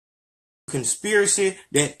conspiracy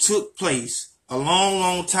that took place a long,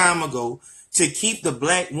 long time ago to keep the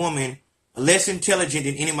black woman less intelligent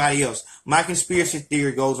than anybody else. My conspiracy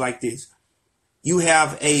theory goes like this.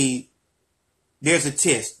 There's a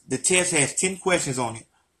test. The test has 10 questions on it.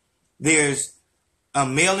 There's a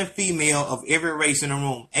male and female of every race in the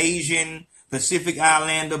room. Asian, Pacific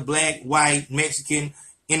Islander, black, white, Mexican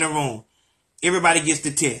in the room. Everybody gets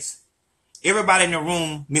the test. Everybody in the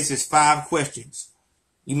room misses 5 questions.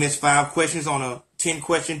 You miss 5 questions on a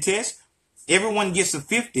 10-question test. Everyone gets a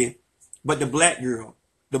 50, but the black girl.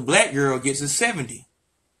 The black girl gets a 70.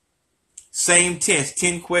 Same test,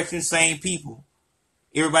 10 questions, same people.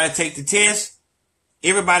 Everybody take the test.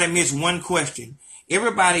 Everybody miss 1 question.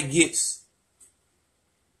 Everybody gets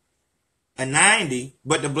a 90,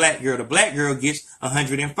 but the black girl gets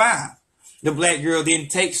 105. The black girl then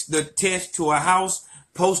takes the test to her house,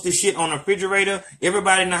 posts the shit on the refrigerator.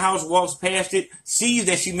 Everybody in the house walks past it, sees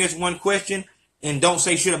that she missed 1 question, and don't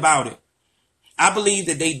say shit about it. I believe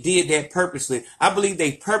that they did that purposely. I believe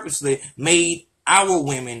they purposely made our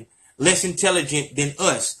women less intelligent than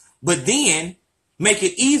us, but then make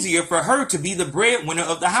it easier for her to be the breadwinner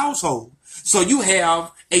of the household. So you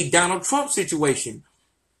have a Donald Trump situation,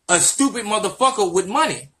 a stupid motherfucker with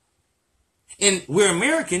money. And we're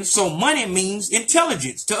Americans, so money means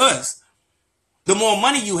intelligence to us. The more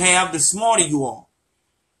money you have, the smarter you are.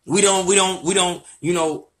 We don't,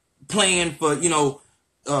 plan for,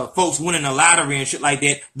 folks winning the lottery and shit like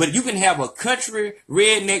that. But you can have a country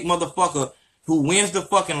redneck motherfucker who wins the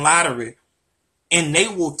fucking lottery and they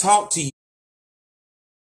will talk to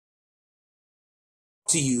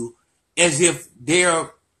you as if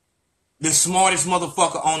they're the smartest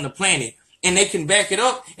motherfucker on the planet. And they can back it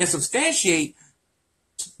up and substantiate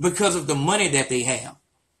because of the money that they have.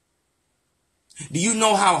 Do you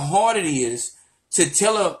know how hard it is to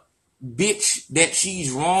tell a bitch that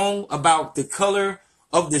she's wrong about the color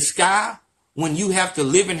of the sky when you have to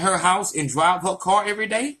live in her house and drive her car every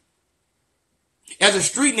day? As a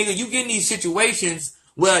street nigga, you get in these situations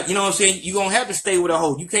where, you know what I'm saying, you're going to have to stay with a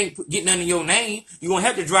hoe. You can't get none of your name. You're going to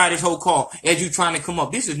have to drive this whole car as you trying to come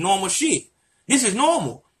up. This is normal shit. This is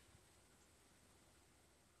normal.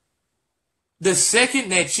 The second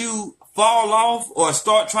that you fall off or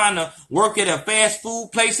start trying to work at a fast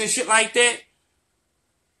food place and shit like that,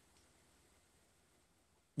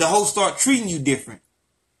 the hoe start treating you different.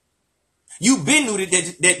 You been knew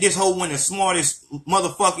that this hoe wasn't the smartest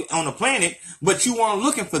motherfucker on the planet, but you weren't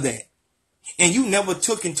looking for that. And you never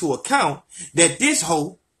took into account that this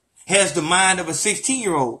hoe has the mind of a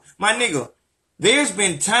 16-year-old. My nigga, there's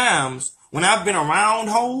been times when I've been around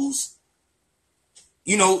hoes,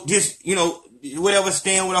 whatever,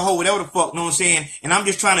 staying with a hoe, whatever the fuck, know what I'm saying? And I'm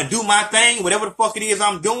just trying to do my thing, whatever the fuck it is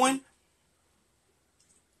I'm doing.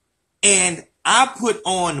 And I put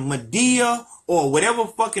on Medea or whatever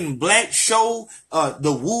fucking black show,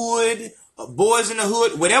 The Wood, Boys in the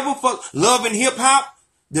Hood, whatever fuck, Love and Hip Hop,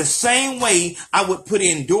 the same way I would put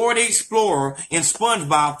in Dora the Explorer and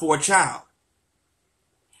SpongeBob for a child.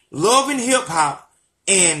 Love and Hip Hop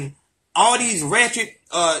and all these ratchet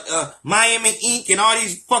Miami Ink and all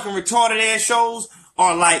these fucking retarded ass shows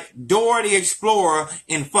are like Dora the Explorer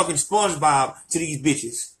and fucking SpongeBob to these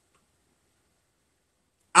bitches.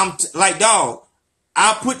 I'm like, dog,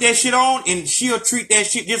 I'll put that shit on and she'll treat that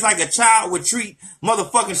shit just like a child would treat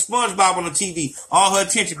motherfucking SpongeBob on the TV. All her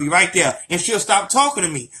attention be right there. And she'll stop talking to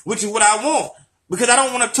me, which is what I want. Because I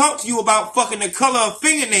don't want to talk to you about fucking the color of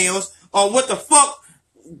fingernails or what the fuck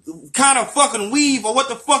kind of fucking weave or what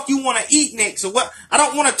the fuck you want to eat next or what. I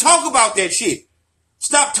don't want to talk about that shit.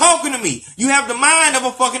 Stop talking to me. You have the mind of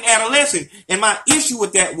a fucking adolescent. And my issue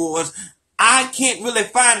with that was I can't really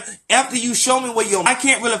find, after you show me where I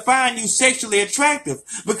can't really find you sexually attractive,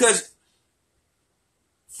 because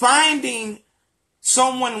finding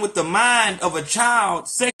someone with the mind of a child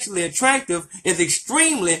sexually attractive is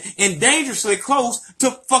extremely and dangerously close to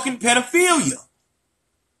fucking pedophilia.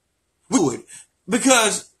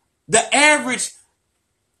 Because the average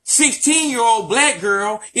 16-year-old black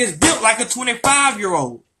girl is built like a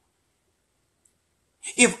 25-year-old.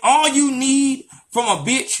 If all you need from a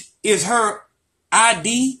bitch is her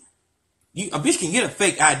ID, a bitch can get a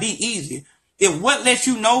fake ID easy. If what lets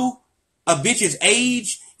you know a bitch's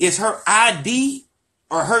age is her ID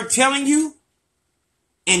or her telling you,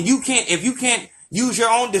 and if you can't use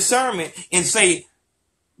your own discernment and say,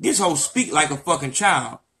 this hoe speak like a fucking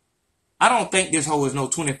child. I don't think this hoe is no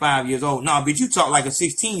 25 years old. Nah, bitch, you talk like a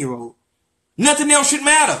 16-year-old. Nothing else should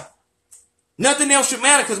matter. Nothing else should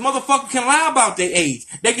matter because motherfuckers can lie about their age.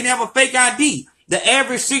 They can have a fake ID. The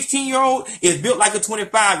average 16-year-old is built like a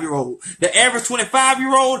 25-year-old. The average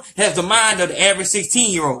 25-year-old has the mind of the average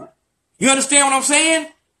 16-year-old. You understand what I'm saying?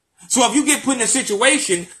 So if you get put in a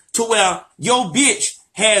situation to where your bitch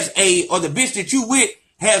has or the bitch that you with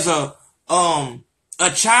has a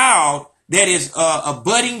child that is a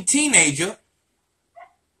budding teenager,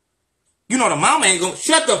 you know the mama ain't gonna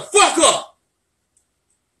shut the fuck up.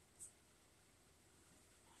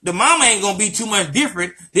 The mama ain't gonna be too much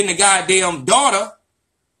different than the goddamn daughter.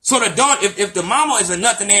 So the daughter, if the mama is a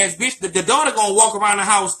nothing ass bitch, the daughter gonna walk around the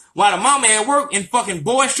house while the mama at work in fucking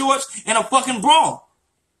boy shorts and a fucking bra.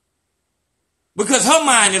 Because her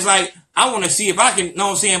mind is like, I want to see if I can, know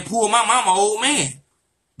what I'm saying, pull my mama old man.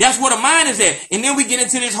 That's where the mind is at. And then we get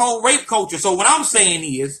into this whole rape culture. So what I'm saying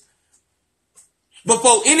is,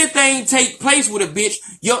 before anything take place with a bitch,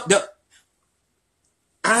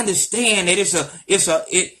 I understand that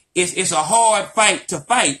it's a hard fight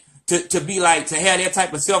to be like, to have that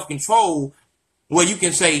type of self-control where you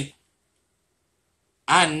can say,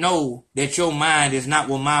 I know that your mind is not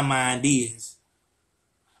what my mind is.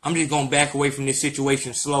 I'm just going to back away from this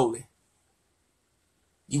situation slowly.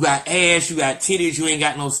 You got ass, you got titties, you ain't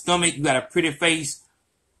got no stomach, you got a pretty face.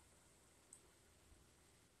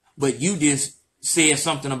 But you just said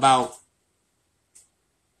something about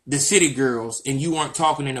the city girls and you weren't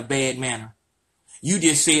talking in a bad manner. You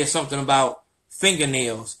just said something about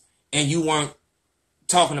fingernails and you weren't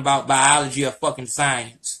talking about biology or fucking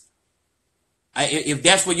science. If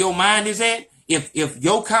that's where your mind is at, if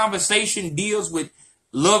your conversation deals with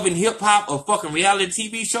love and hip hop or fucking reality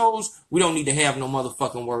TV shows, we don't need to have no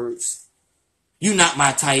motherfucking words. You not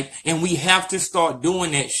my type, and we have to start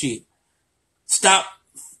doing that shit. Stop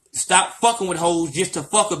fucking with hoes just to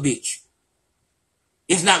fuck a bitch.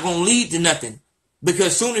 It's not gonna lead to nothing.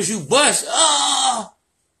 Because soon as you bust,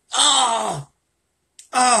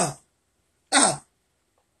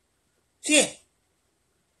 shit.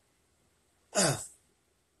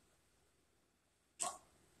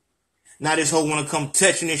 Now this hoe wanna come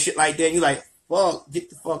touching and shit like that, and you like, fuck,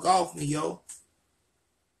 get the fuck off me, yo.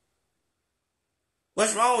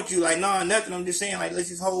 What's wrong with you? Like, nah, nothing. I'm just saying, like, let's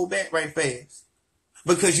just hold back right fast.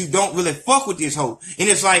 Because you don't really fuck with this hoe. And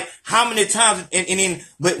it's like, how many times,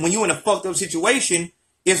 but when you in a fucked up situation,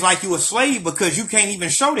 it's like you a slave because you can't even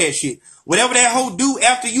show that shit. Whatever that hoe do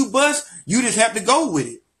after you bust, you just have to go with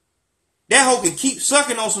it. That hoe can keep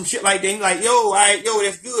sucking on some shit like that. You're like, yo, all right, yo,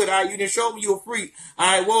 that's good. All right, you didn't show me you a freak.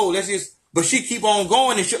 All right, whoa, let's just, but she keep on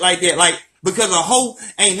going and shit like that. Like, because a hoe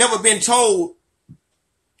ain't never been told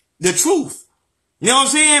the truth. You know what I'm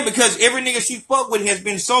saying? Because every nigga she fuck with has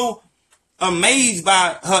been so amazed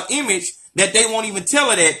by her image that they won't even tell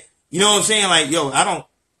her that, you know what I'm saying? Like, yo,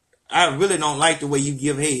 I really don't like the way you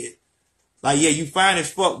give head. Like, yeah, you fine as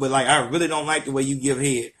fuck, but like, I really don't like the way you give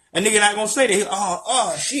head. A nigga not gonna say that.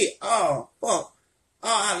 Oh, shit. Oh, fuck.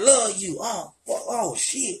 Oh, I love you. Oh, fuck. Oh,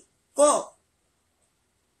 shit. Fuck.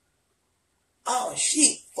 Oh,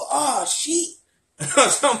 shit. Oh, shit.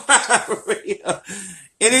 Somebody, and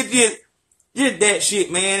it just that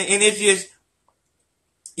shit, man. And it's just,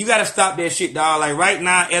 you gotta stop that shit, dog. Like right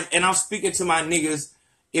now, and I'm speaking to my niggas,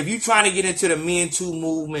 if you trying to get into the Men Too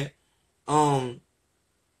movement,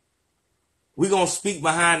 we gonna speak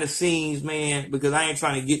behind the scenes, man, because I ain't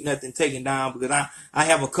trying to get nothing taken down, because I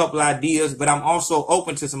have a couple ideas, but I'm also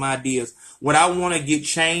open to some ideas. What I want to get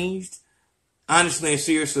changed, honestly and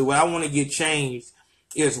seriously, what I want to get changed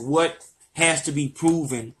is what has to be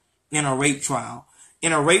proven in a rape trial.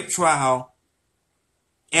 In a rape trial,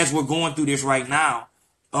 as we're going through this right now,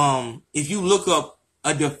 if you look up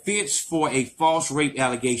a defense for a false rape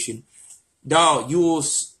allegation, dog,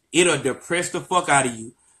 it'll depress the fuck out of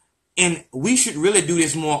you. And we should really do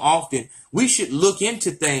this more often. We should look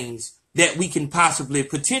into things that we can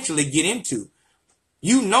potentially get into.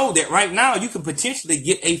 You know that right now you can potentially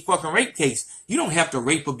get a fucking rape case. You don't have to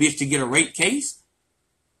rape a bitch to get a rape case.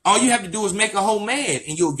 All you have to do is make a hoe mad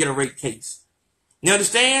and you'll get a rape case. You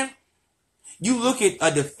understand? You look at a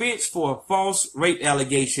defense for a false rape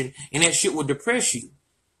allegation and that shit will depress you.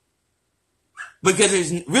 Because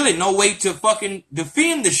there's really no way to fucking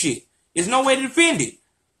defend the shit. There's no way to defend it.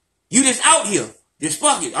 You just out here. Just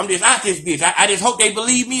fuck it. I'm just out this bitch. I just hope they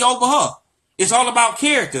believe me over her. It's all about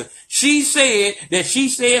character. She said that she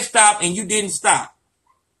said stop and you didn't stop.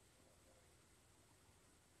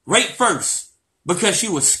 Rape first. Because she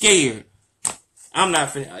was scared. I'm not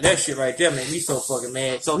finna. That shit right there made me so fucking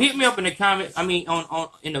mad. So hit me up in the comments. I mean,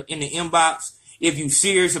 in the inbox. If you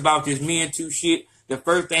serious about this Men Too shit, the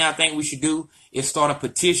first thing I think we should do is start a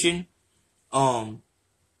petition.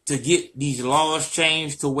 To get these laws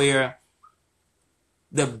changed to where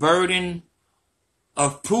the burden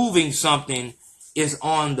of proving something is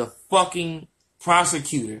on the fucking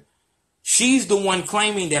prosecutor. She's the one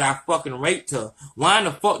claiming that I fucking raped her. Why in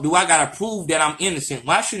the fuck do I gotta prove that I'm innocent?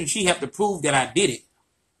 Why shouldn't she have to prove that I did it?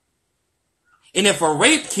 And if a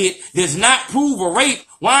rape kit does not prove a rape,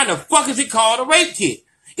 why in the fuck is it called a rape kit?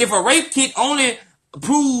 If a rape kit only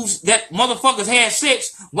proves that motherfuckers had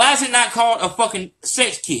sex, why is it not called a fucking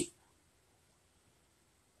sex kit?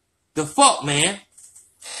 The fuck, man.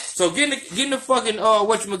 So get in the fucking,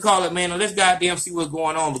 whatchamacallit, man, and let's goddamn see what's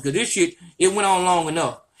going on, because this shit, it went on long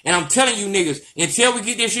enough. And I'm telling you niggas, until we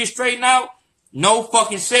get this shit straightened out, no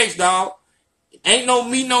fucking sex, dog. Ain't no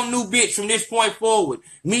new bitch from this point forward.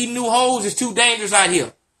 Meeting new hoes is too dangerous out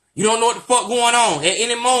here. You don't know what the fuck going on. At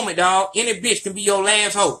any moment, dog, any bitch can be your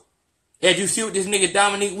last hoe. As you see with this nigga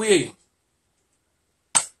Dominique Williams.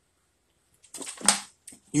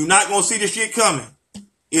 You're not gonna see this shit coming.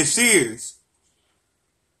 It's serious.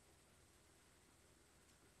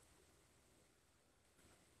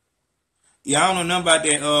 Yeah, I don't know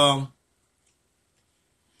nothing about that.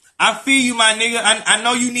 I feel you, my nigga. I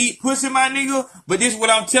know you need pussy, my nigga, but this is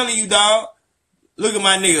what I'm telling you, dog. Look at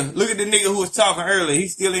my nigga. Look at the nigga who was talking earlier.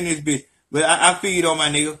 He's still in this bitch. But I feel you though, my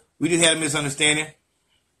nigga. We just had a misunderstanding.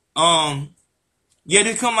 Yeah,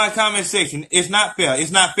 this come my comment section. It's not fair.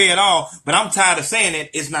 It's not fair at all. But I'm tired of saying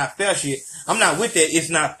that it's not fair shit. I'm not with that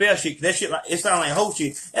it's not fair shit. That shit, it sounds like whole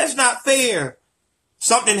shit. That's not fair.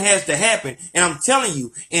 Something has to happen. And I'm telling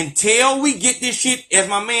you, until we get this shit, as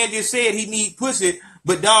my man just said, he need pussy.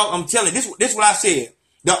 But dog, I'm telling you, this what I said.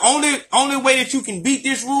 The only way that you can beat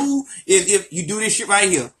this rule is if you do this shit right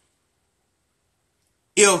here.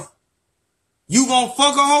 If you gonna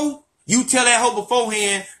fuck a hoe, you tell that hoe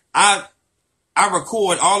beforehand, I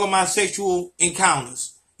record all of my sexual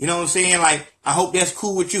encounters. You know what I'm saying? Like, I hope that's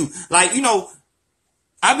cool with you. Like, you know,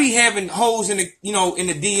 I be having hoes in the, you know, in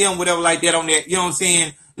the DM, whatever like that on that, you know what I'm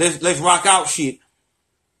saying? Let's rock out shit.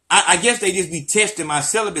 I guess they just be testing my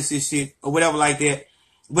celibacy shit or whatever like that.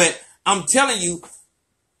 But I'm telling you,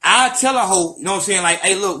 I tell a hoe, you know what I'm saying? Like,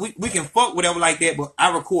 hey, look, we can fuck whatever like that, but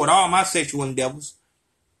I record all my sexual endeavors.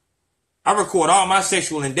 I record all my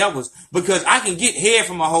sexual endeavors because I can get head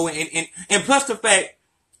from a hoe. And plus the fact,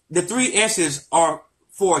 the 3 S's are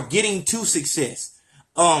for getting to success.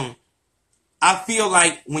 I feel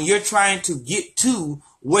like when you're trying to get to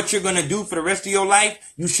what you're going to do for the rest of your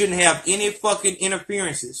life, you shouldn't have any fucking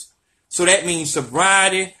interferences. So that means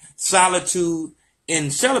sobriety, solitude,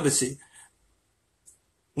 and celibacy.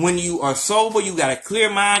 When you are sober, you got a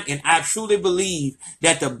clear mind. And I truly believe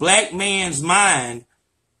that the black man's mind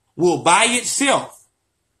will by itself,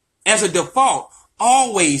 as a default,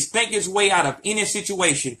 always think its way out of any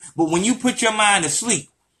situation. But when you put your mind to sleep,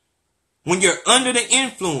 when you're under the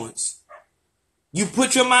influence, you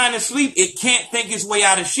put your mind to sleep, it can't think its way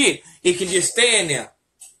out of shit. It can just stand there.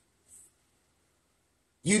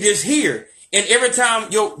 You just hear. And every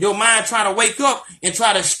time your mind try to wake up and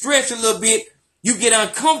try to stretch a little bit, you get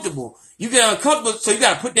uncomfortable. You get uncomfortable, so you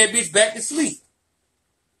got to put that bitch back to sleep.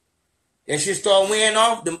 That shit start wearing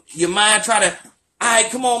off. Your mind try to, all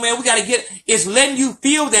right, come on, man, we got to get, it's letting you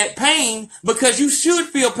feel that pain because you should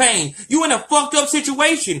feel pain. You in a fucked up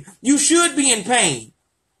situation. You should be in pain.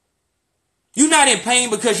 You're not in pain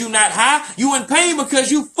because you're not high. You in pain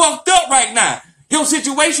because you fucked up right now. Your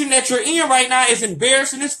situation that you're in right now is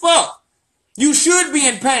embarrassing as fuck. You should be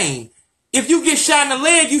in pain. If you get shot in the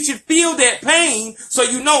leg, you should feel that pain so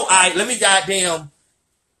you know, all right, let me goddamn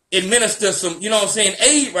administer some, you know what I'm saying,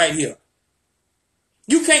 aid right here.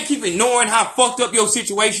 You can't keep ignoring how fucked up your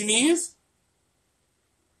situation is.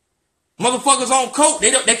 Motherfuckers on coke,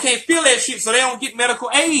 they can't feel that shit, so they don't get medical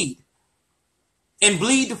aid and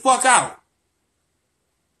bleed the fuck out.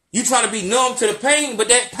 You try to be numb to the pain, but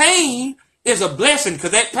that pain is a blessing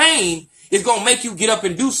because that pain is going to make you get up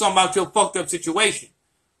and do something about your fucked up situation.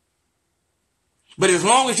 But as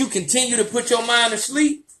long as you continue to put your mind to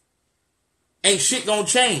sleep, ain't shit going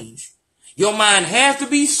to change. Your mind has to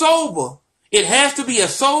be sober. It has to be a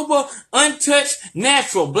sober, untouched,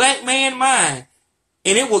 natural black man mind.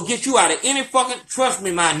 And it will get you out of any fucking, trust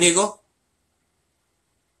me, my nigga.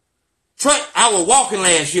 I was walking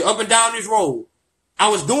last year up and down this road. I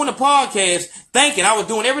was doing a podcast thinking I was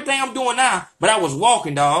doing everything I'm doing now, but I was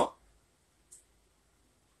walking, dog.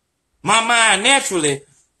 My mind naturally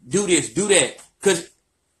do this, do that. Because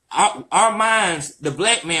our minds, the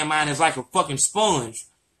black man mind is like a fucking sponge.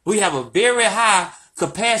 We have a very high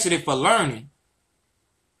capacity for learning.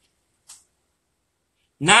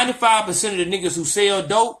 95% of the niggas who sell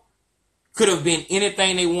dope could have been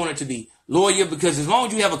anything they wanted to be. Lawyer, because as long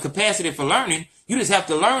as you have a capacity for learning, you just have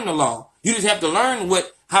to learn the law. You just have to learn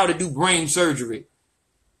how to do brain surgery.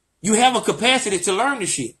 You have a capacity to learn the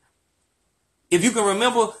shit. If you can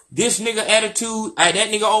remember this nigga attitude, that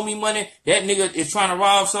nigga owe me money, that nigga is trying to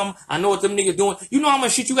rob something, I know what them niggas doing. You know how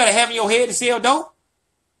much shit you gotta have in your head to sell dope?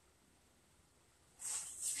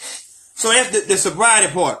 So that's the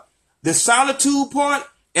sobriety part. The solitude part,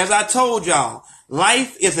 as I told y'all,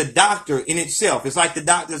 life is a doctor in itself. It's like the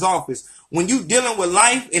doctor's office. When you dealing with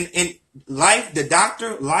life, and life, the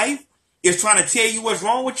doctor, life, is trying to tell you what's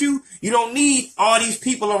wrong with you, you don't need all these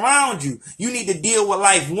people around you. You need to deal with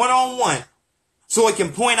life one-on-one. So it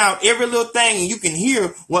can point out every little thing and you can hear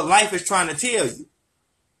what life is trying to tell you.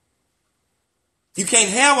 You can't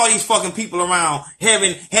have all these fucking people around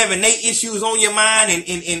having their issues on your mind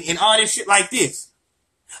and all this shit like this.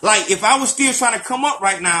 Like, if I was still trying to come up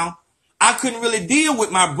right now, I couldn't really deal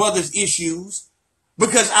with my brother's issues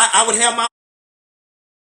because I would have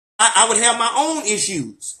my own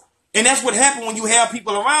issues. And that's what happens when you have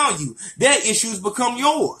people around you. Their issues become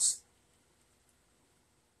yours.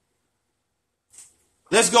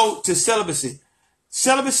 Let's go to celibacy.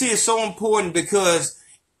 Celibacy is so important because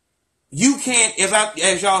you can't,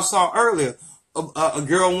 as y'all saw earlier, a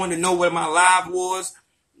girl wanted to know what my life was,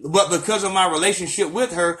 but because of my relationship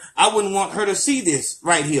with her, I wouldn't want her to see this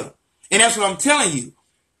right here. And that's what I'm telling you.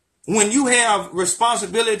 When you have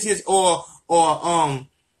responsibilities or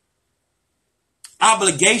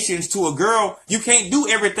obligations to a girl, you can't do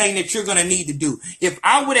everything that you're going to need to do. If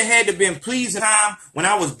I would have had to been pleased at time when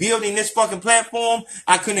I was building this fucking platform,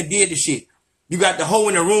 I couldn't have did the shit. You got the hoe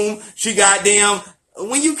in the room. She goddamn,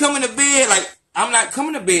 when you come into bed, like, I'm not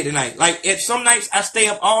coming to bed tonight. Like, at some nights, I stay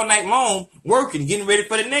up all night long working, getting ready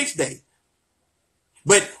for the next day.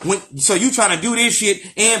 But so you trying to do this shit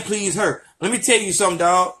and please her. Let me tell you something,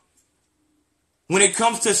 dog. When it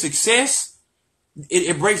comes to success,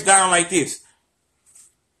 it breaks down like this.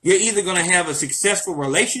 You're either going to have a successful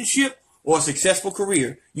relationship or a successful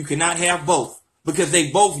career. You cannot have both because they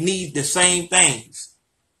both need the same things.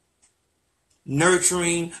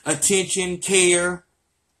 Nurturing, attention, care,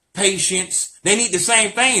 patience. They need the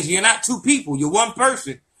same things. You're not two people. You're one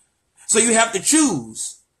person. So you have to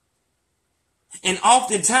choose. And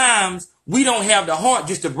oftentimes, we don't have the heart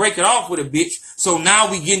just to break it off with a bitch. So now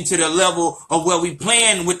we get into the level of where we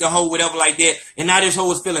playing with the hoe, whatever like that. And now this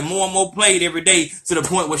hoe is feeling more and more played every day to the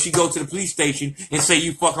point where she go to the police station and say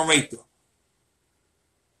you fucking raped her.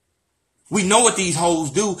 We know what these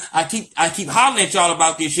hoes do. I keep hollering at y'all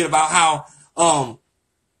about this shit, about how,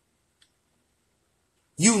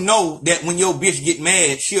 you know that when your bitch get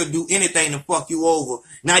mad, she'll do anything to fuck you over,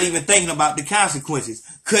 not even thinking about the consequences.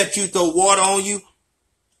 Cut you, throw water on you.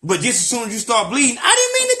 But just as soon as you start bleeding, I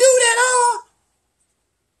didn't mean to do that.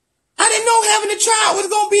 I didn't know having a child was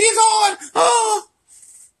going to be this hard.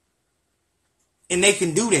 And they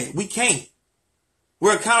can do that. We can't.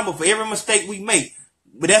 We're accountable for every mistake we make.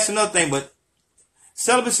 But that's another thing. But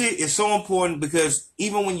celibacy is so important because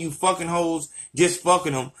even when you fucking hoes, just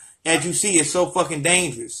fucking them, as you see, it's so fucking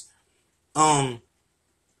dangerous. A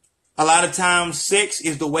lot of times sex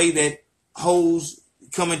is the way that hoes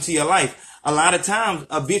come into your life. A lot of times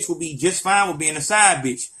a bitch will be just fine with being a side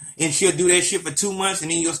bitch. And she'll do that shit for 2 months and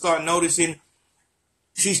then you'll start noticing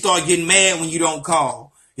she start getting mad when you don't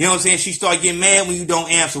call. You know what I'm saying? She start getting mad when you don't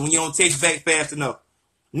answer, when you don't text back fast enough.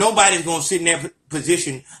 Nobody's going to sit in that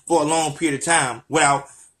position for a long period of time without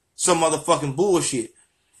some motherfucking bullshit.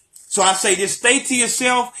 So I say just stay to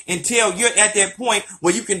yourself until you're at that point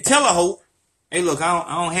where you can tell a hoe, hey, look, I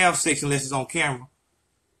don't have sex unless it's on camera.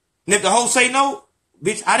 And if the hoe say no,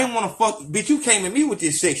 bitch, I didn't want to fuck. Bitch, you came at me with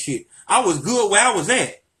this sex shit. I was good where I was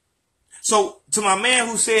at. So to my man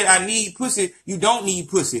who said I need pussy, you don't need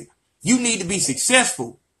pussy. You need to be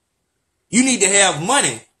successful. You need to have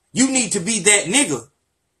money. You need to be that nigga.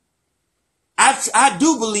 I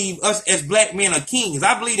do believe us as black men are kings.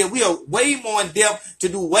 I believe that we are way more in depth to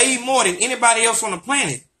do way more than anybody else on the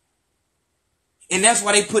planet. And that's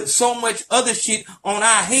why they put so much other shit on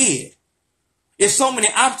our head. There's so many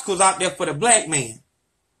obstacles out there for the black man.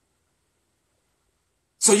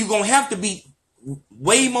 So you're going to have to be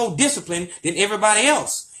way more disciplined than everybody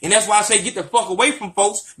else. And that's why I say get the fuck away from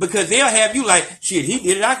folks because they'll have you like, shit, he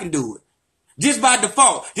did it, I can do it. Just by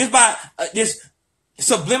default, just by just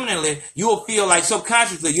subliminally, you'll feel like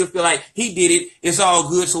subconsciously, you'll feel like he did it, it's all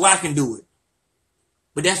good, so I can do it.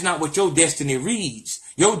 But that's not what your destiny reads.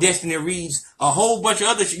 Your destiny reads a whole bunch of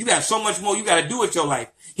other shit. You got so much more you got to do with your life.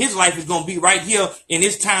 His life is going to be right here in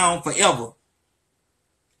this town forever.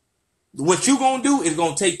 What you going to do is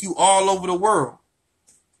going to take you all over the world.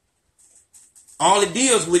 All it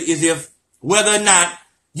deals with is if whether or not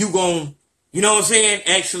you going to, you know what I'm saying,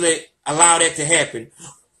 actually allow that to happen.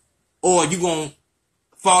 Or you going to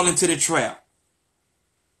fall into the trap.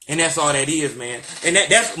 And that's all that is, man. And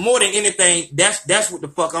that's more than anything. That's what the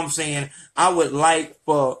fuck I'm saying. I would like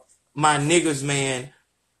for my niggas, man,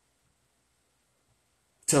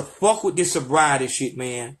 to fuck with this sobriety shit,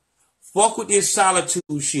 man. Fuck with this solitude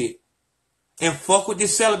shit. And fuck with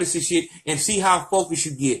this celibacy shit and see how focused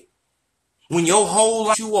you get. When your whole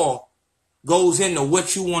life you are goes into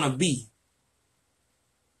what you want to be.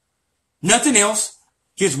 Nothing else,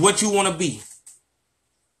 just what you want to be.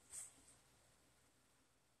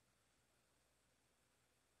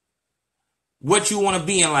 What you want to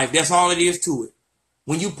be in life, that's all it is to it.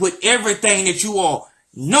 When you put everything that you are,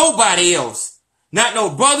 nobody else, not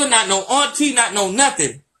no brother, not no auntie, not no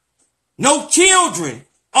nothing, no children,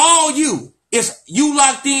 all you. It's you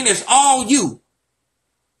locked in, it's all you.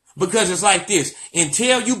 Because it's like this,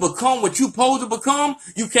 until you become what you supposed to become,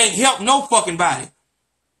 you can't help no fucking body.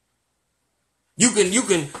 You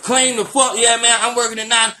can claim the fuck, yeah man, I'm working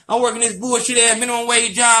I'm working this bullshit ass minimum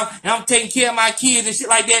wage job, and I'm taking care of my kids and shit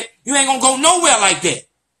like that. You ain't gonna go nowhere like that.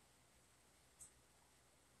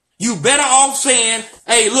 You better off saying,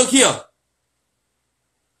 hey, look here.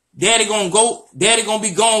 Daddy gonna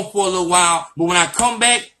be gone for a little while, but when I come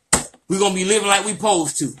back, we're gonna be living like we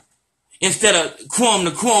supposed to. Instead of crumb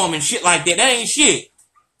to crumb and shit like that. That ain't shit.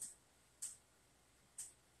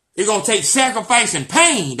 It's gonna take sacrifice and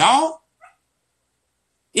pain, dog.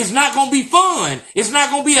 It's not gonna be fun. It's not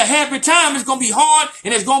gonna be a happy time. It's gonna be hard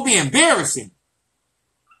and it's gonna be embarrassing.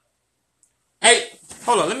 Hey,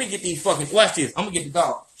 hold on. Let me get these fucking, watch this. I'm gonna get the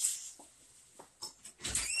dog.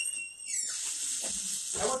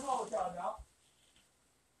 Hey, what's wrong with y'all, dog?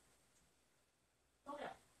 Come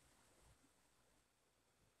here.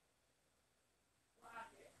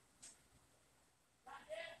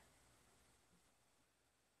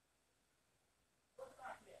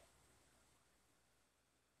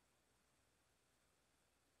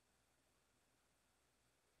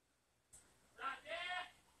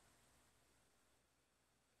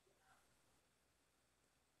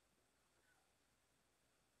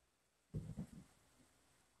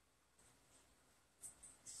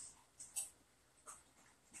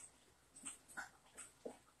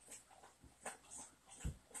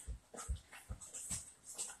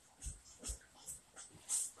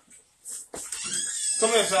 Come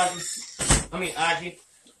here, Saki. Aki.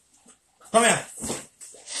 Come here.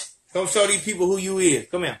 Come show these people who you is.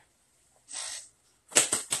 Come here.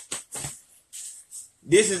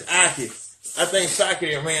 This is Aki. I think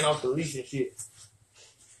Saki ran off the leash and shit.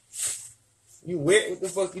 You wet? What the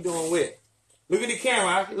fuck you doing wet? Look at the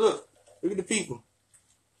camera, Aki. Look at the people.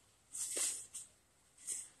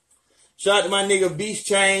 Shout out to my nigga Beast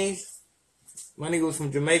Chains. My nigga was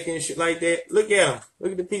from Jamaica and shit like that. Look at him.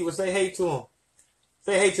 Look at the people. Say hey to him.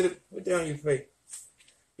 Say hey to the, what the hell on your face?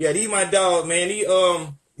 Yeah, these my dogs, man.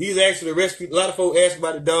 These actually rescued. A lot of folks ask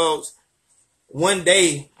about the dogs. One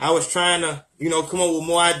day, I was trying to, come up with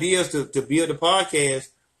more ideas to build the podcast.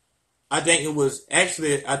 I think it was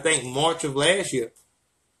actually, March of last year.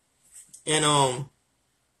 And I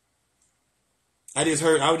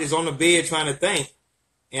was just on the bed trying to think.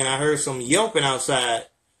 And I heard some yelping outside.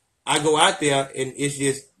 I go out there and it's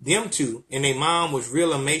just them two. And their mom was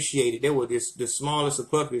real emaciated. They were just the smallest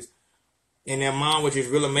of puppies. And their mom was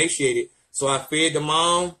just real emaciated. So I fed the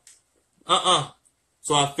mom.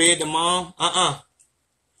 So I fed the mom.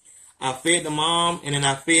 I fed the mom and then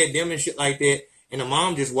I fed them and shit like that. And the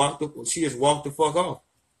mom just walked the fuck off.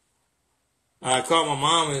 I called my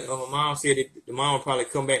mom and my mom said that the mom would probably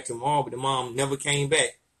come back tomorrow, but the mom never came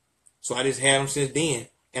back. So I just had them since then.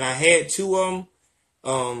 And I had two of them.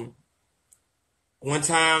 One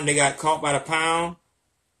time they got caught by the pound.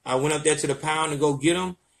 I went up there to the pound to go get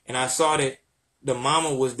them, and I saw that the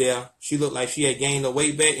mama was there. She looked like she had gained her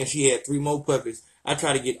weight back, and she had 3 more puppies. I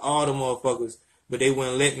tried to get all the motherfuckers, but they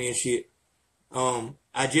wouldn't let me and shit.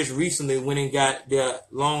 I just recently went and got their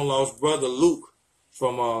long lost brother Luke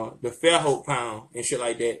from the Fairhope pound and shit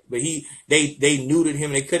like that. But they neutered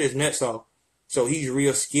him, they cut his nuts off, so he's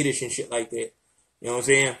real skittish and shit like that. You know what I'm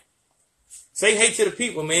saying? Say hey to the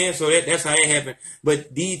people, man. So that's how it happened.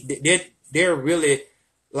 But they're really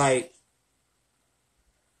like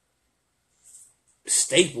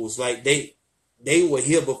staples. Like they were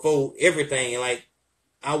here before everything. And like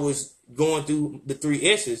I was going through the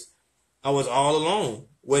 3 S's. I was all alone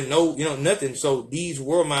with no, nothing. So these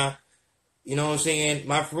were my,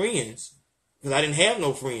 my friends. Because I didn't have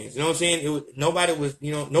no friends. You know what I'm saying? Nobody was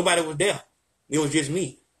there. It was just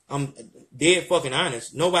me. I'm dead fucking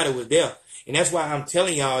honest. Nobody was there. And that's why I'm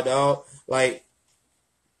telling y'all, dog, like,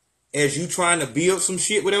 as you trying to build some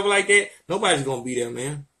shit, whatever like that, nobody's going to be there,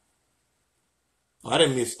 man. I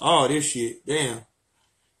done missed all this shit. Damn.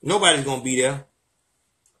 Nobody's going to be there.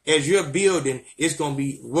 as you're building, it's going to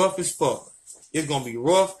be rough as fuck. It's going to be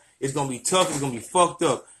rough. It's going to be tough. It's going to be fucked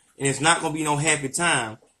up. And it's not going to be no happy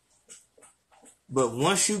time. But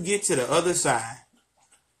once you get to the other side,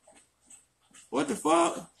 what the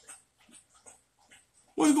fuck?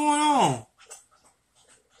 What's going on?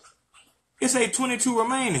 It's a 22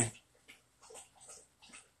 remaining.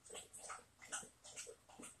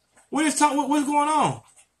 What's going on?